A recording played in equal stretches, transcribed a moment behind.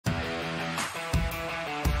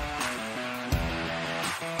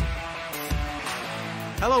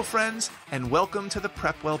Hello, friends, and welcome to the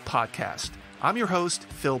PrepWell podcast. I'm your host,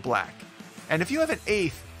 Phil Black. And if you have an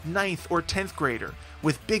 8th, 9th, or 10th grader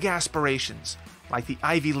with big aspirations, like the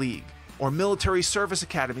Ivy League, or military service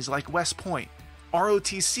academies like West Point,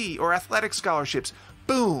 ROTC, or athletic scholarships,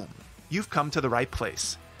 boom, you've come to the right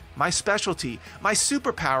place. My specialty, my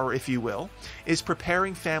superpower, if you will, is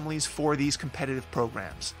preparing families for these competitive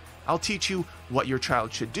programs. I'll teach you what your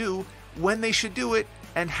child should do, when they should do it,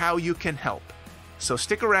 and how you can help. So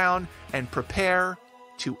stick around and prepare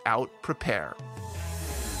to out-prepare.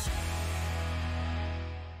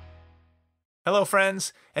 Hello,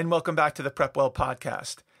 friends, and welcome back to the PrepWell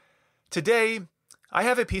podcast. Today, I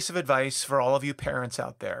have a piece of advice for all of you parents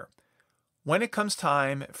out there. When it comes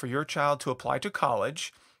time for your child to apply to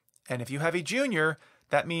college, and if you have a junior,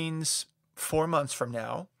 that means 4 months from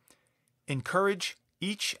now, encourage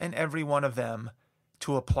each and every one of them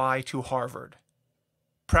to apply to Harvard,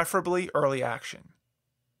 preferably early action.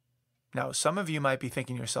 Now, some of you might be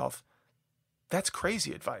thinking to yourself, that's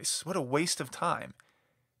crazy advice. What a waste of time.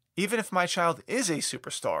 Even if my child is a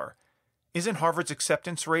superstar, isn't Harvard's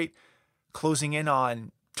acceptance rate closing in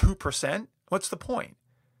on 2%? What's the point?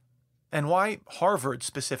 And why Harvard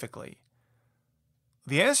specifically?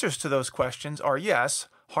 The answers to those questions are yes,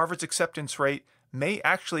 Harvard's acceptance rate may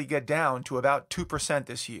actually get down to about 2%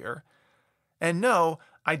 this year. And no,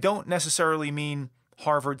 I don't necessarily mean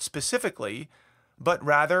Harvard specifically, but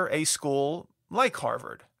rather a school like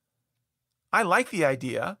Harvard. I like the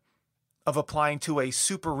idea of applying to a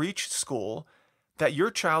super reach school that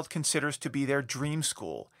your child considers to be their dream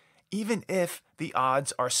school, even if the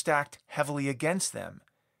odds are stacked heavily against them.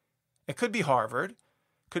 It could be Harvard,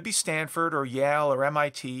 could be Stanford or Yale or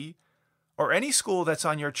MIT, or any school that's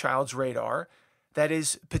on your child's radar that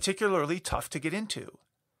is particularly tough to get into.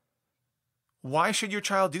 Why should your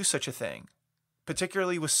child do such a thing,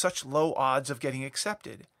 particularly with such low odds of getting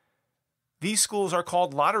accepted? These schools are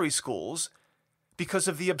called lottery schools because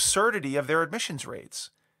of the absurdity of their admissions rates,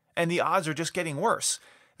 and the odds are just getting worse.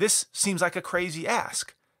 This seems like a crazy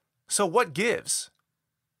ask. So what gives?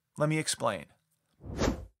 Let me explain.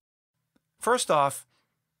 First off,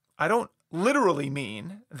 I don't literally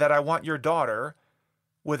mean that I want your daughter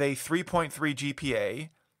with a 3.3 GPA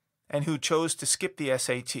and who chose to skip the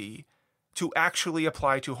SAT to actually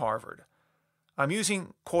apply to Harvard. I'm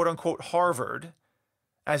using quote-unquote Harvard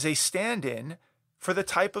as a stand-in for the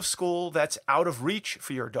type of school that's out of reach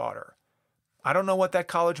for your daughter. I don't know what that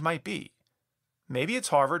college might be. Maybe it's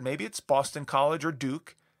Harvard, maybe it's Boston College or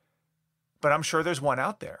Duke, but I'm sure there's one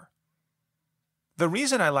out there. The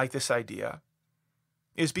reason I like this idea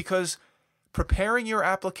is because preparing your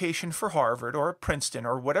application for Harvard or Princeton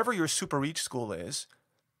or whatever your super reach school is,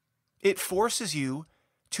 it forces you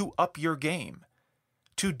to up your game,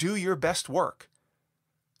 to do your best work,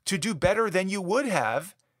 to do better than you would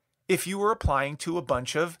have if you were applying to a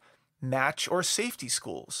bunch of match or safety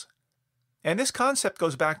schools. And this concept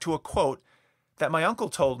goes back to a quote that my uncle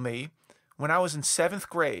told me when I was in 7th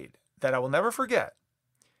grade that I will never forget.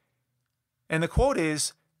 And the quote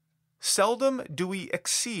is, "Seldom do we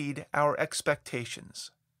exceed our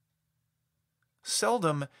expectations."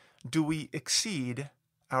 Seldom do we exceed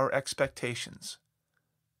our expectations.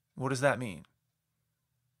 What does that mean?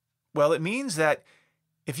 Well, it means that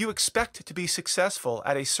if you expect to be successful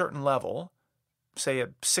at a certain level, say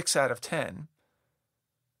a 6 out of 10,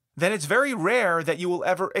 then it's very rare that you will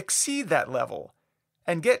ever exceed that level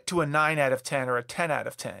and get to a 9 out of 10 or a 10 out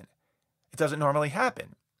of 10. It doesn't normally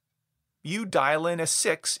happen. You dial in a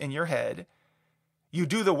 6 in your head, you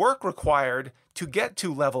do the work required to get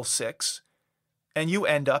to level 6, and you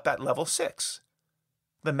end up at level 6.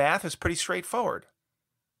 The math is pretty straightforward.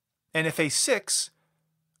 And if a 6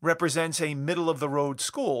 represents a middle-of-the-road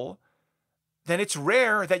school, then it's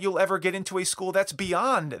rare that you'll ever get into a school that's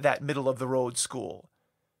beyond that middle-of-the-road school.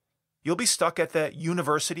 You'll be stuck at the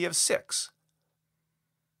University of 6.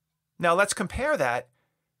 Now let's compare that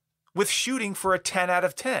with shooting for a 10 out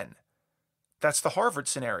of 10. That's the Harvard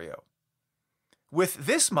scenario. With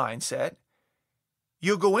this mindset,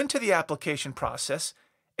 you'll go into the application process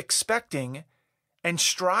expecting and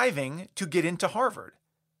striving to get into Harvard.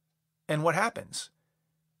 And what happens?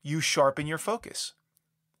 You sharpen your focus.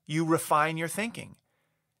 You refine your thinking.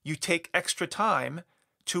 You take extra time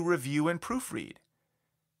to review and proofread.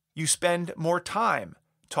 You spend more time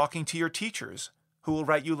talking to your teachers who will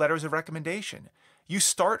write you letters of recommendation. You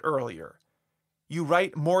start earlier. You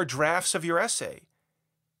write more drafts of your essay.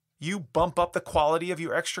 You bump up the quality of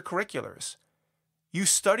your extracurriculars. You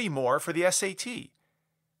study more for the SAT.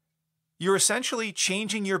 You're essentially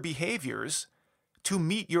changing your behaviors to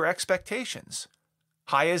meet your expectations,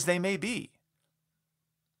 high as they may be.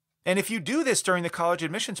 And if you do this during the college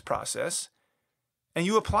admissions process and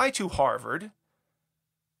you apply to Harvard,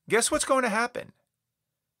 guess what's going to happen?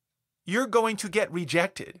 You're going to get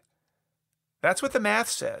rejected. That's what the math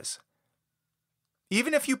says.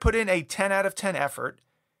 Even if you put in a 10 out of 10 effort,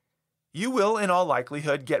 you will, in all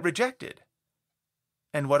likelihood, get rejected.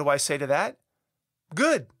 And what do I say to that?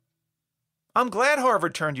 Good. I'm glad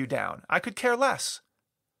Harvard turned you down. I could care less.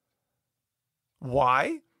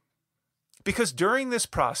 Why? Because during this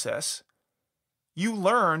process, you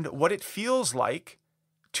learned what it feels like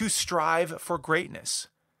to strive for greatness.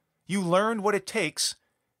 You learned what it takes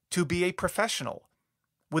to be a professional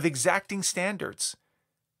with exacting standards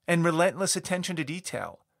and relentless attention to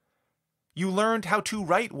detail. You learned how to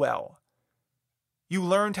write well. You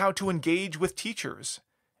learned how to engage with teachers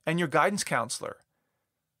and your guidance counselor.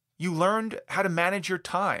 You learned how to manage your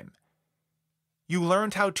time. You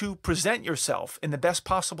learned how to present yourself in the best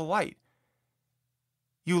possible light.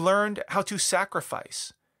 You learned how to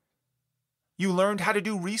sacrifice. You learned how to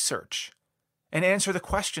do research and answer the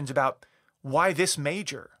questions about why this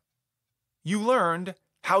major. You learned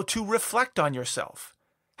how to reflect on yourself,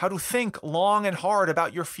 how to think long and hard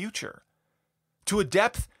about your future, to a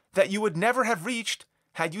depth that you would never have reached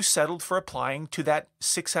had you settled for applying to that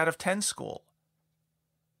 6 out of 10 school.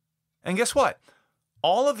 And guess what?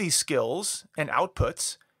 All of these skills and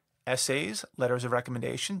outputs, essays, letters of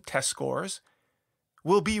recommendation, test scores,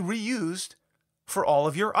 will be reused for all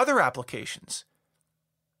of your other applications.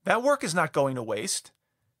 That work is not going to waste.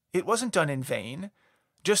 It wasn't done in vain.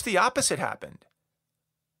 Just the opposite happened.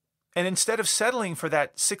 And instead of settling for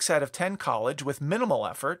that 6 out of 10 college with minimal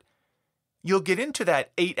effort, you'll get into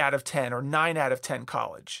that 8 out of 10 or 9 out of 10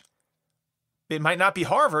 college. It might not be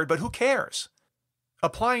Harvard, but who cares?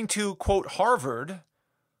 Applying to, quote, Harvard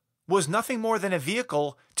was nothing more than a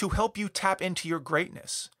vehicle to help you tap into your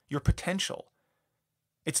greatness, your potential.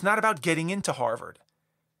 It's not about getting into Harvard.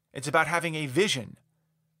 It's about having a vision,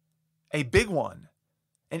 a big one,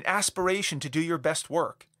 an aspiration to do your best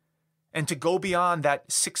work, and to go beyond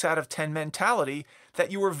that 6 out of 10 mentality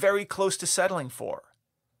that you were very close to settling for.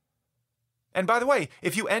 And by the way,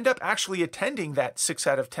 if you end up actually attending that 6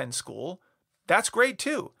 out of 10 school, that's great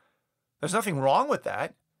too. There's nothing wrong with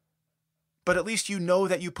that. But at least you know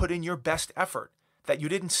that you put in your best effort, that you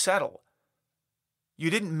didn't settle. You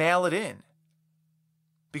didn't mail it in.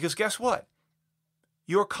 Because guess what?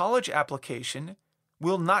 Your college application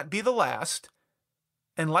will not be the last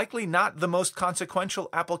and likely not the most consequential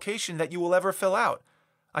application that you will ever fill out.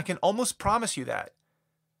 I can almost promise you that.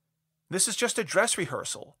 This is just a dress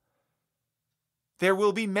rehearsal. There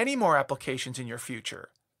will be many more applications in your future.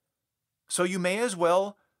 So you may as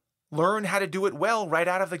well learn how to do it well right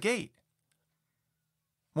out of the gate.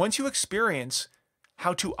 Once you experience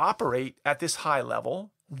how to operate at this high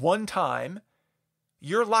level one time,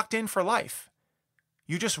 you're locked in for life.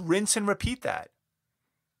 You just rinse and repeat that.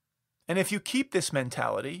 And if you keep this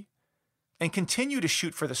mentality and continue to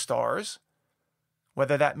shoot for the stars,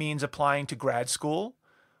 whether that means applying to grad school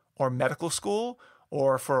or medical school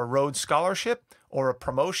or for a Rhodes Scholarship or a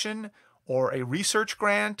promotion or a research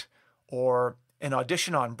grant or an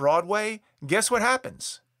audition on Broadway, guess what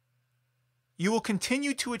happens? You will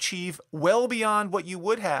continue to achieve well beyond what you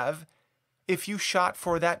would have if you shot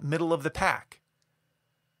for that middle of the pack.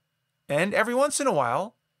 And every once in a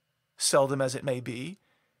while, seldom as it may be,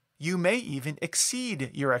 you may even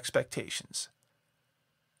exceed your expectations.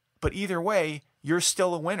 But either way, you're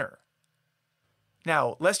still a winner.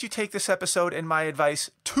 Now, lest you take this episode and my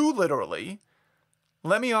advice too literally,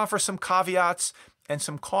 let me offer some caveats and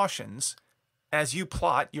some cautions as you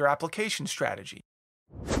plot your application strategy.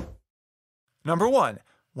 Number one,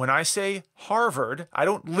 when I say Harvard, I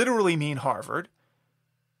don't literally mean Harvard.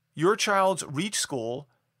 Your child's reach school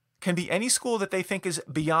can be any school that they think is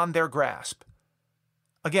beyond their grasp.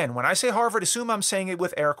 Again, when I say Harvard, assume I'm saying it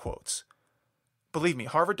with air quotes. Believe me,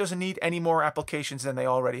 Harvard doesn't need any more applications than they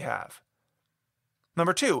already have.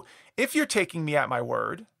 Number two, if you're taking me at my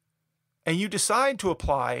word and you decide to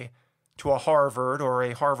apply to a Harvard or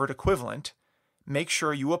a Harvard equivalent, make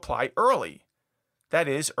sure you apply early. That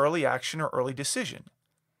is, early action or early decision.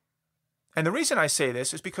 And the reason I say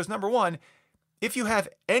this is because, number one, if you have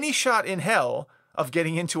any shot in hell of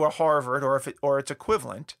getting into a Harvard or its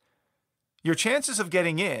equivalent, your chances of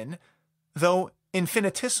getting in, though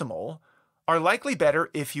infinitesimal, are likely better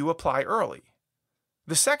if you apply early.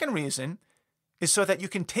 The second reason is so that you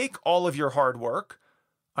can take all of your hard work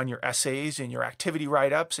on your essays and your activity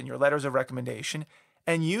write-ups and your letters of recommendation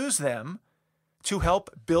and use them to help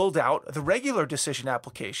build out the regular decision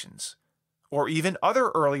applications or even other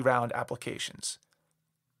early round applications.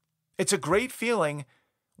 It's a great feeling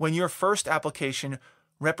when your first application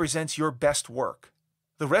represents your best work.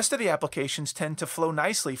 The rest of the applications tend to flow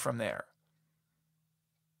nicely from there.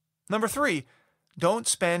 Number 3, don't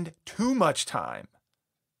spend too much time.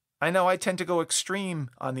 I know I tend to go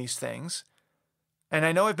extreme on these things, and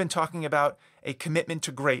I know I've been talking about a commitment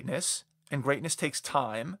to greatness, and greatness takes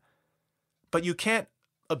time, but you can't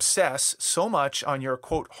obsess so much on your,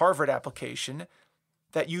 quote, Harvard application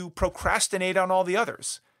that you procrastinate on all the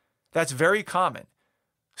others. That's very common.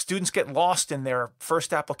 Students get lost in their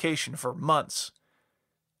first application for months,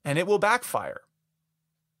 and it will backfire.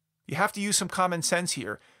 You have to use some common sense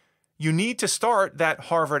here. You need to start that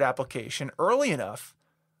Harvard application early enough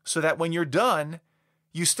so that when you're done,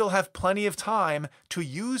 you still have plenty of time to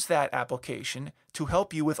use that application to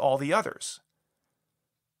help you with all the others.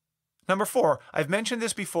 Number 4, I've mentioned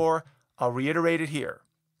this before, I'll reiterate it here.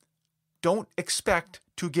 Don't expect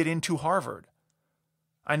to get into Harvard.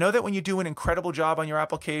 I know that when you do an incredible job on your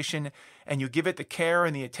application and you give it the care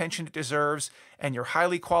and the attention it deserves, and you're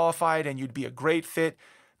highly qualified and you'd be a great fit,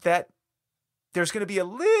 that there's going to be a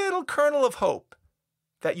little kernel of hope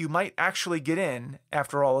that you might actually get in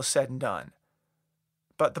after all is said and done.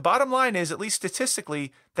 But the bottom line is, at least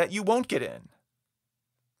statistically, that you won't get in.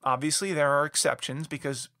 Obviously, there are exceptions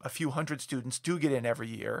because a few hundred students do get in every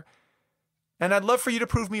year. And I'd love for you to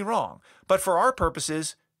prove me wrong. But for our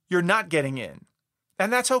purposes, you're not getting in.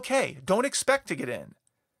 And that's okay. Don't expect to get in.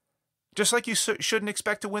 Just like you shouldn't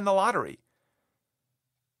expect to win the lottery.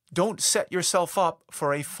 Don't set yourself up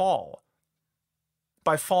for a fall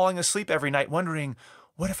by falling asleep every night wondering,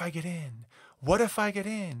 what if I get in? What if I get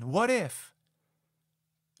in? What if?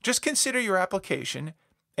 Just consider your application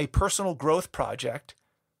a personal growth project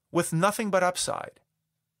with nothing but upside.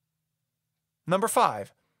 Number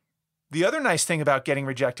 5, the other nice thing about getting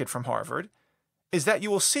rejected from Harvard is that you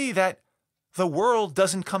will see that the world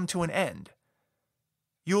doesn't come to an end.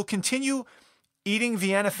 You will continue eating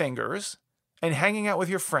Vienna fingers and hanging out with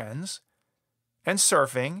your friends and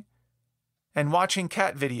surfing and watching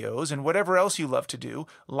cat videos and whatever else you love to do.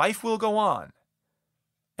 Life will go on.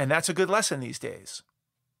 And that's a good lesson these days.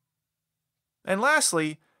 And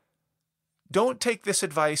lastly, don't take this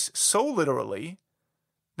advice so literally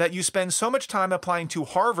that you spend so much time applying to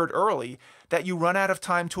Harvard early that you run out of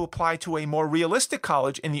time to apply to a more realistic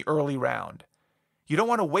college in the early round. You don't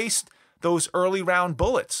want to waste those early round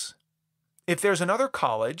bullets. If there's another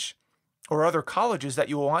college or other colleges that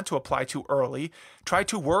you will want to apply to early, try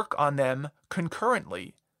to work on them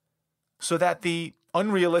concurrently so that the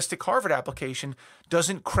unrealistic Harvard application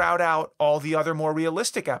doesn't crowd out all the other more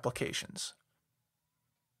realistic applications.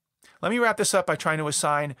 Let me wrap this up by trying to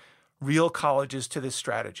assign real colleges to this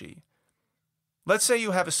strategy. Let's say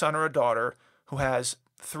you have a son or a daughter who has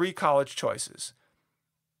 3 college choices.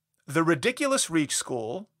 The ridiculous reach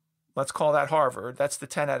school, let's call that Harvard, that's the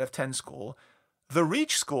 10 out of 10 school. The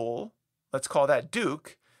reach school, let's call that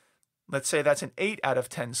Duke, let's say that's an 8 out of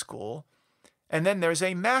 10 school. And then there's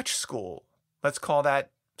a match school, let's call that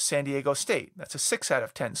San Diego State, that's a 6 out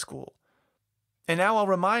of 10 school. And now I'll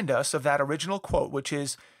remind us of that original quote, which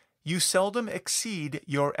is, "You seldom exceed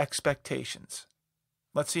your expectations."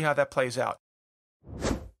 Let's see how that plays out.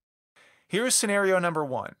 Here's scenario number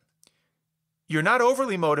 1. You're not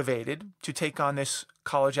overly motivated to take on this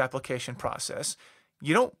college application process.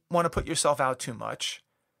 You don't want to put yourself out too much.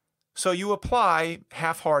 So you apply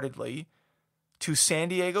half-heartedly to San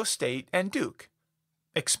Diego State and Duke,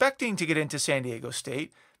 expecting to get into San Diego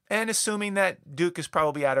State and assuming that Duke is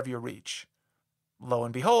probably out of your reach. Lo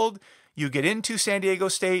and behold, you get into San Diego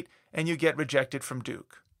State and you get rejected from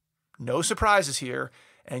Duke. No surprises here,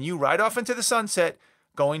 and you ride off into the sunset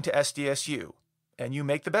going to SDSU, and you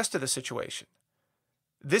make the best of the situation.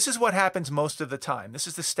 This is what happens most of the time. This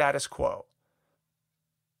is the status quo.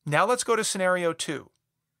 Now let's go to scenario 2.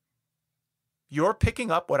 You're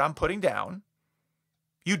picking up what I'm putting down.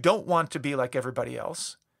 You don't want to be like everybody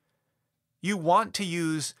else. You want to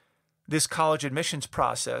use this college admissions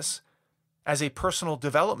process as a personal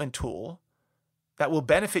development tool that will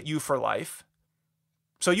benefit you for life.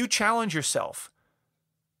 So you challenge yourself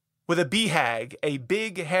with a BHAG, a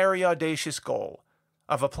big, hairy, audacious goal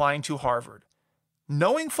of applying to Harvard,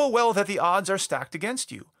 knowing full well that the odds are stacked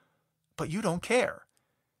against you, but you don't care.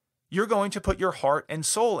 You're going to put your heart and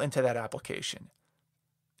soul into that application.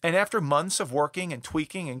 And after months of working and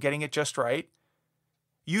tweaking and getting it just right,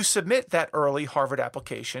 you submit that early Harvard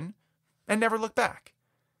application and never look back.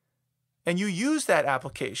 And you use that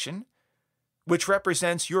application, which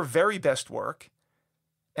represents your very best work,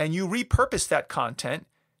 and you repurpose that content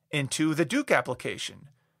into the Duke application,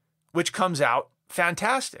 which comes out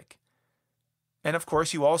fantastic. And of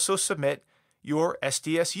course, you also submit your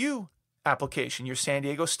SDSU application, your San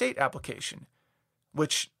Diego State application,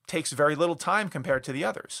 which takes very little time compared to the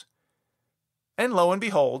others. And lo and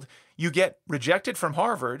behold, you get rejected from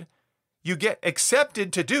Harvard, you get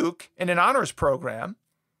accepted to Duke in an honors program,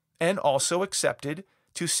 and also accepted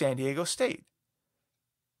to San Diego State.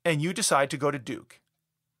 And you decide to go to Duke.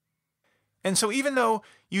 And so even though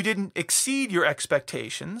you didn't exceed your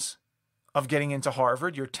expectations of getting into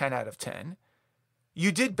Harvard, your 10 out of 10,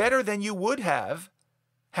 you did better than you would have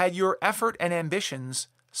had your effort and ambitions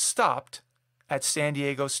stopped at San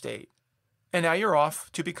Diego State. And now you're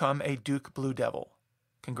off to become a Duke Blue Devil.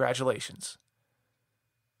 Congratulations.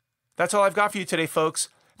 That's all I've got for you today, folks.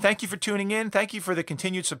 Thank you for tuning in. Thank you for the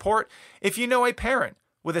continued support. If you know a parent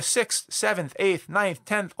with a 6th, 7th, 8th, 9th,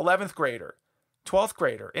 10th, 11th grader, 12th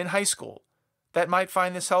grader in high school that might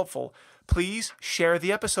find this helpful, please share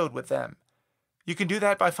the episode with them. You can do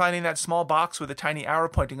that by finding that small box with a tiny arrow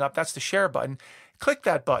pointing up. That's the share button. Click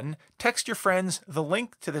that button. Text your friends the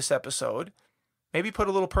link to this episode. Maybe put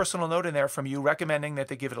a little personal note in there from you recommending that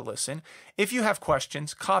they give it a listen. If you have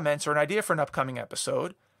questions, comments, or an idea for an upcoming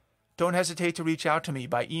episode, don't hesitate to reach out to me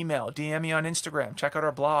by email, DM me on Instagram, check out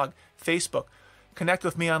our blog, Facebook, connect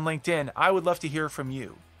with me on LinkedIn. I would love to hear from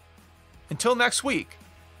you. Until next week,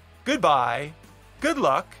 goodbye, good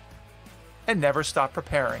luck, and never stop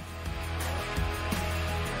preparing.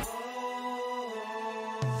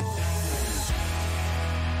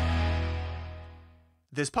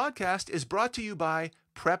 This podcast is brought to you by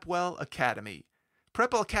PrepWell Academy.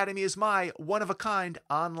 PrepWell Academy is my one-of-a-kind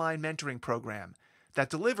online mentoring program that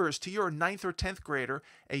delivers to your 9th or 10th grader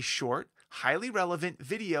a short, highly relevant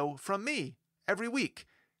video from me every week,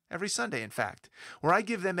 every Sunday in fact, where I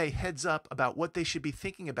give them a heads up about what they should be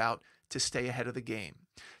thinking about to stay ahead of the game.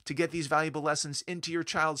 To get these valuable lessons into your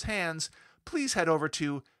child's hands, please head over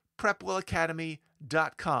to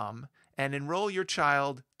PrepWellAcademy.com and enroll your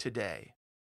child today.